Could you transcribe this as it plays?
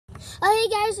Hey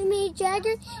guys, it's me,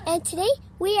 Jagger, and today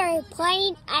we are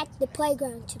playing at the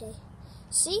playground today.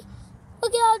 See?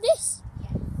 Look at all this.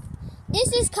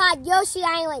 This is called Yoshi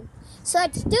Island. So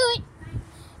let's do it.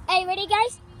 Hey, ready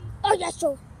guys? Oh yeah,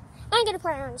 sure. I'm gonna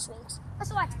put it on the swings.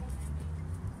 Let's watch it.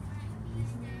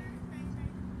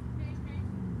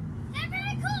 That's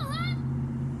really cool, huh?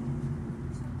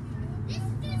 This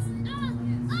is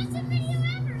awesome video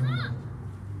ever, huh?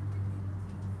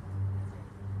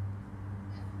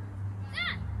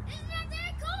 Yeah, isn't that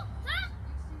very cool, huh?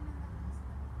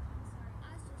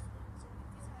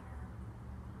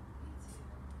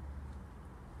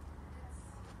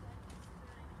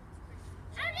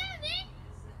 How did it?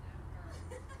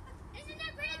 Isn't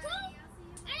that pretty cool?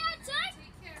 And outside?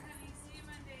 Take care, honey. See you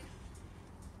Monday.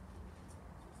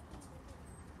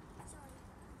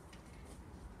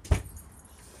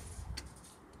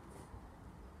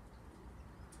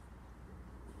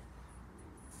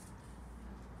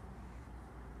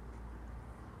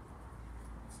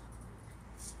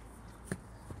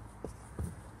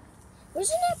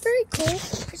 Wasn't that very cool?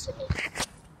 Isn't it?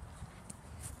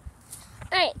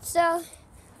 Alright, so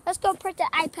let's go put the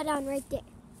iPad on right there.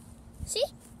 See?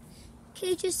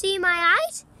 Can't you see my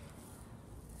eyes?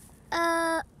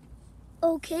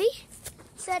 Okay.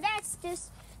 So that's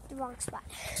just the wrong spot.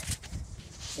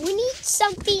 We need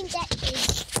something that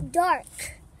is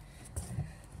dark.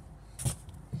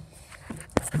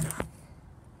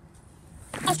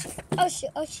 Oh shoot.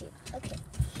 Okay.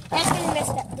 That's gonna mess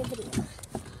up the video.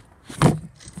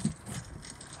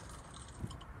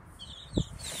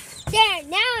 There,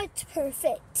 now it's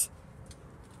perfect.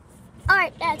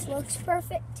 Alright, that looks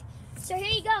perfect. So here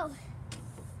you go.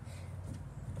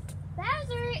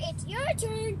 Bowser, it's your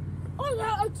turn. Oh no,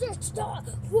 I just stop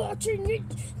watching it.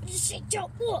 Just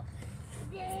don't look.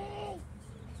 Yay.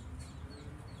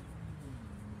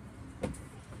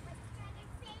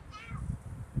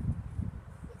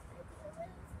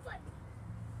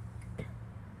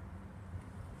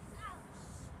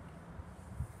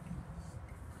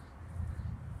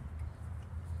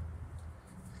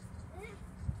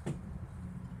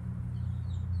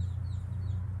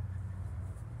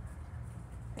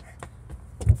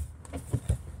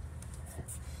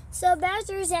 So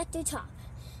Bowser is at the top.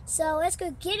 So let's go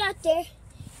get out there.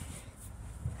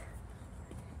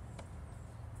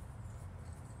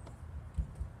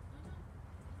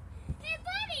 Hey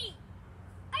buddy!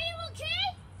 Are you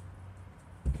okay?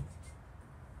 Can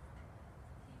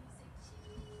you say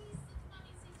cheese? Look,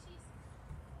 mommy, say cheese.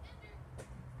 Ender,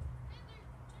 turn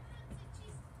around, say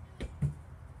cheese.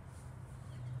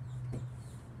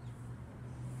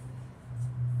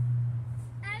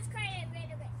 I was crying a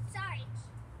little bit. Sorry.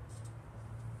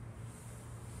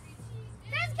 Say cheese.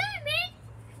 That's good, man.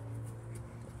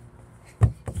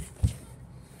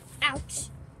 Ouch.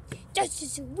 That's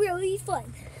just really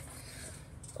fun.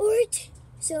 Alright,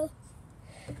 so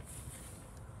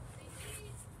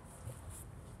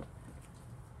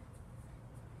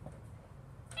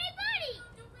hey buddy!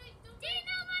 Do you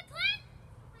know my plan?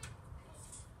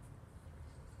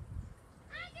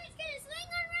 I'm just gonna swing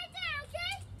on right there,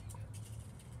 okay?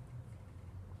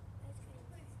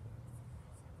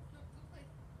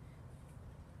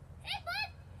 Hey bud!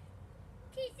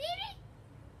 Can you see me?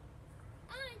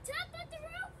 On top of the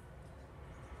roof?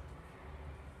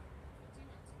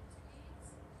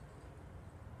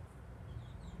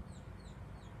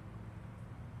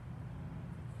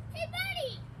 Hey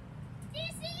buddy! Do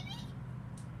you see me?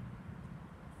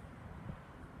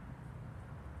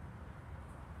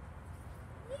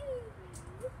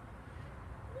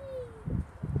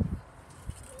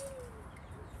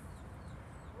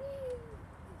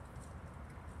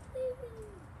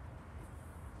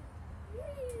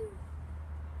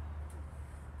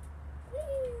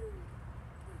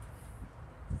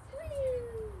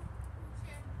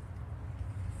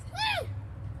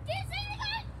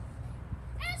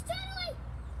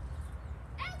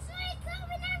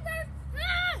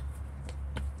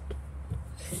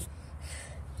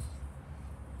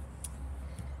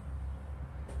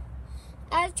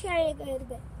 I was trying to go to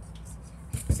bed.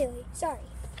 Silly, sorry.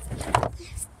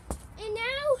 And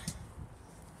now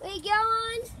we go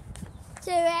on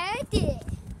to right there.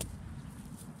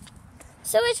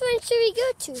 So which one should we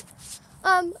go to?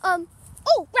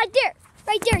 Oh, right there,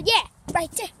 yeah,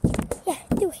 right there. Yeah,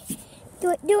 do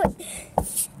it.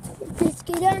 Let's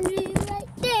get under it right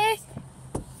there.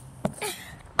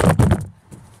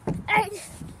 Alright,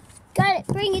 got it,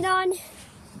 bring it on.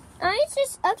 It's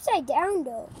just upside down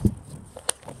though.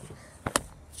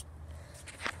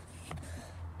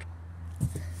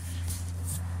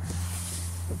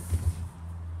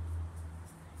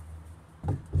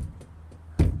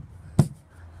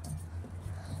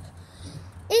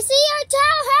 You see our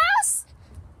tile house?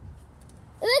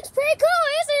 It looks pretty cool,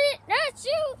 isn't it? That's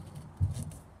you.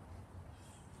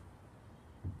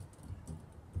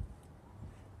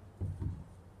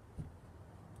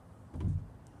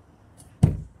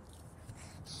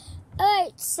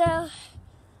 Alright, so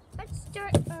let's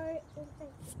start our thing.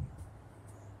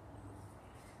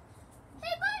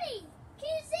 Hey buddy, can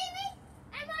you see me?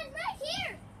 I'm on right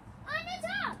here, on the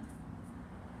top.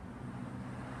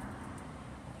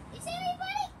 You see me,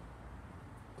 buddy?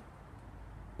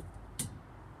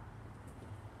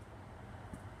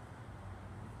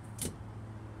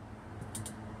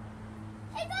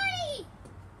 Hey buddy,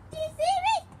 do you see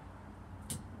me?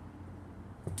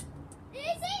 Do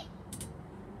you see?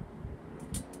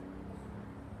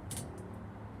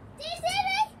 Do you see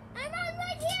me? I'm on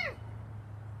right here.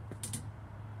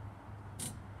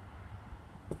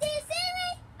 Do you see me?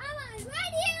 I'm on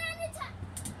right here on the top.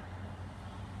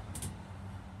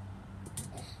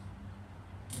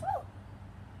 Woo.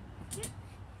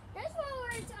 That's what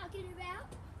we're talking about.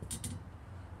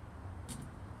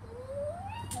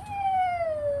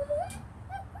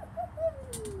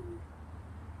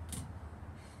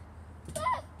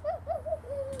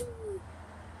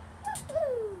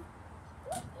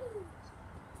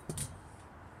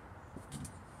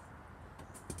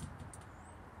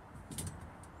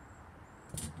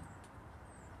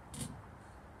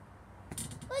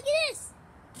 Look at this.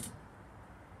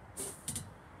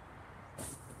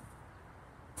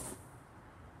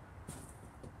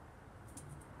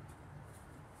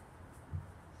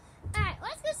 Alright,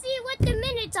 let's go see what the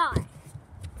minutes are.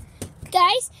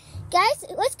 Guys,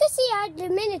 let's go see how the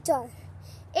minutes are.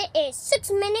 It is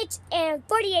 6 minutes and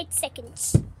 48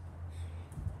 seconds.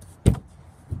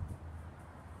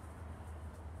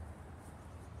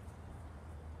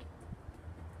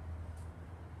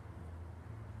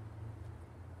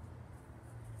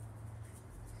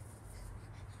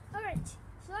 Alright,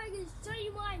 so I'm going to show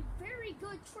you my very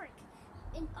good trick.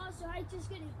 And also, I'm just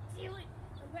going to feel it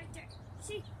right there.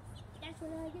 See? That's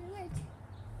what I'm going to work.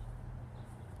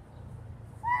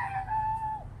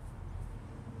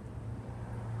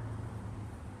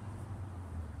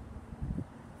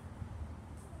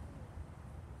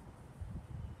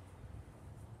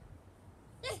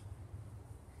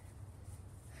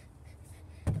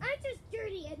 I'm just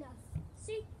dirty enough.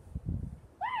 See?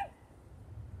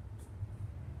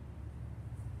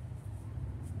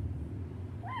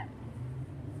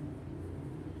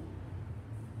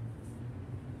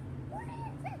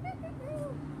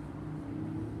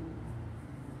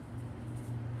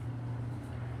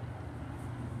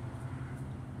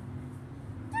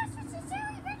 That's just a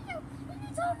silly video, and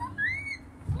it's all the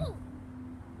oh.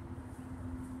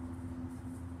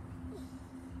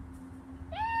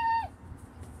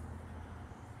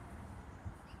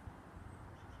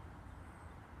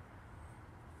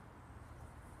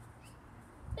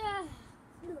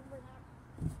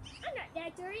 I'm not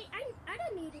that dirty. I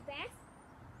don't need a bath.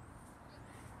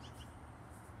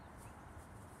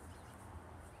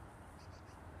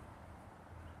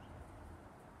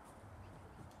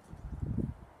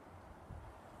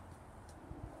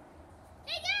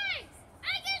 Hey guys, I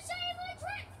can show you my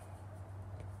trick.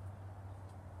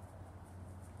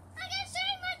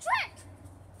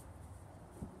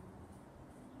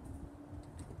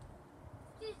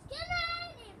 Just come on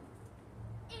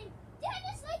and do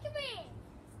this like a man.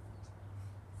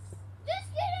 Just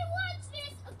gonna watch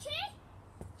this, okay?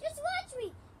 Just watch me.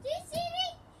 Do you see me?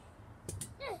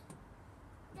 There.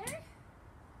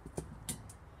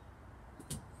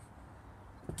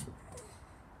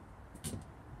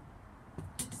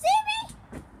 See me?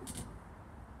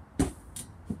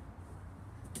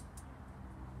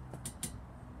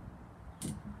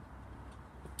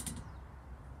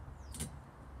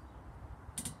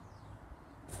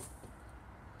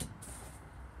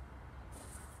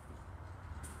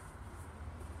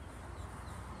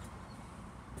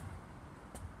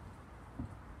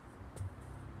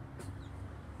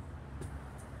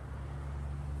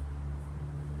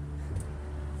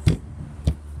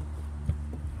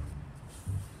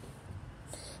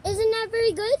 Isn't that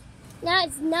very good? Now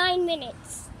it's 9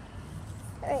 minutes.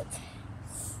 Alright.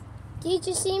 Did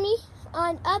you see me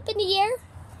on up in the air?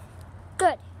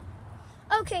 Good.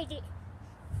 Okay, Dee.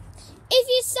 If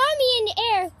you saw me in the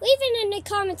air, leave it in the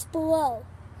comments below.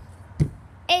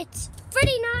 It's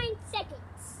 39 seconds.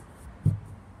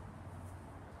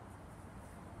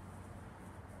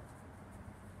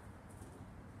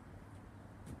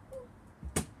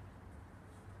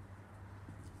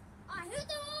 I hear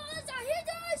those! I hear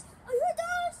those! I hear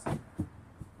those!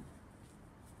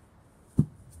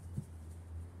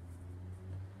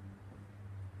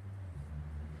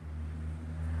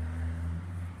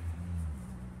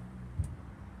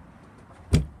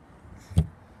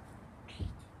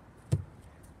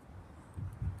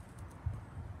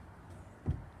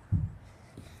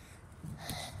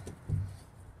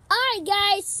 Alright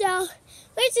guys, so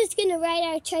we're just gonna ride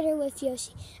our treasure with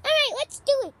Yoshi. Alright, let's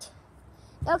do it.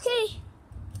 Okay.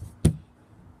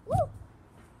 Woo!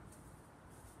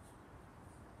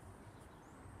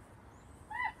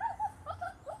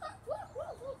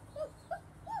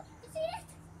 You see that?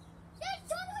 That's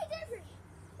totally different.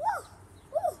 Whoa!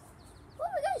 Whoa! Oh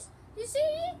my gosh! You see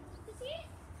it? You see it?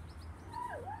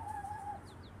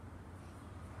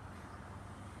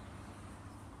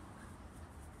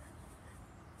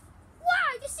 Wow!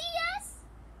 You see us?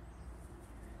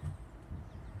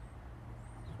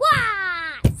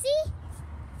 Wow! See?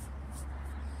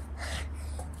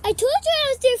 I told you I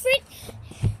was different.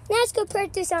 Now let's go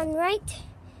put this on right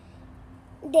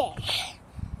there.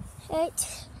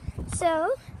 Right.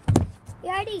 So we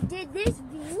already did this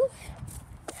view.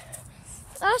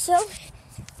 Also,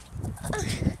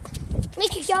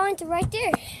 make it go into right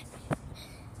there.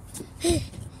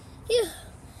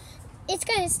 It's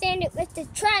gonna stand it with the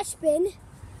trash bin.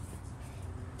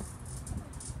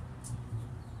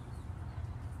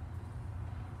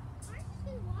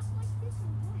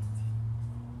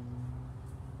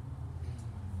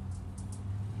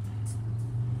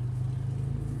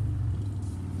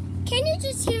 Can you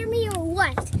just hear me or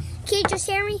what? Can you just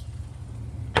hear me?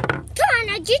 Come on,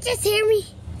 now, you just hear me.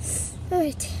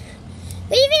 Alright.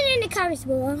 Leave it in the comments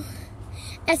below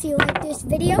if you like this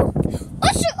video.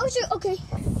 Oh shoot, okay.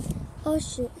 Oh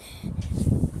shoot.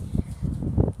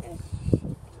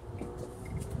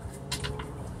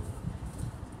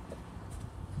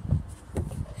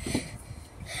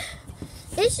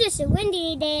 It's just a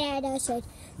windy day outside.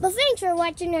 But thanks for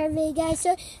watching our video, guys.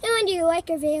 So, when do you like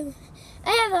our video? I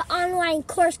have an online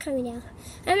course coming out.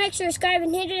 Make sure to subscribe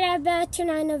and hit that bell, turn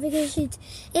on notifications.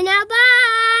 And now,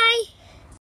 bye!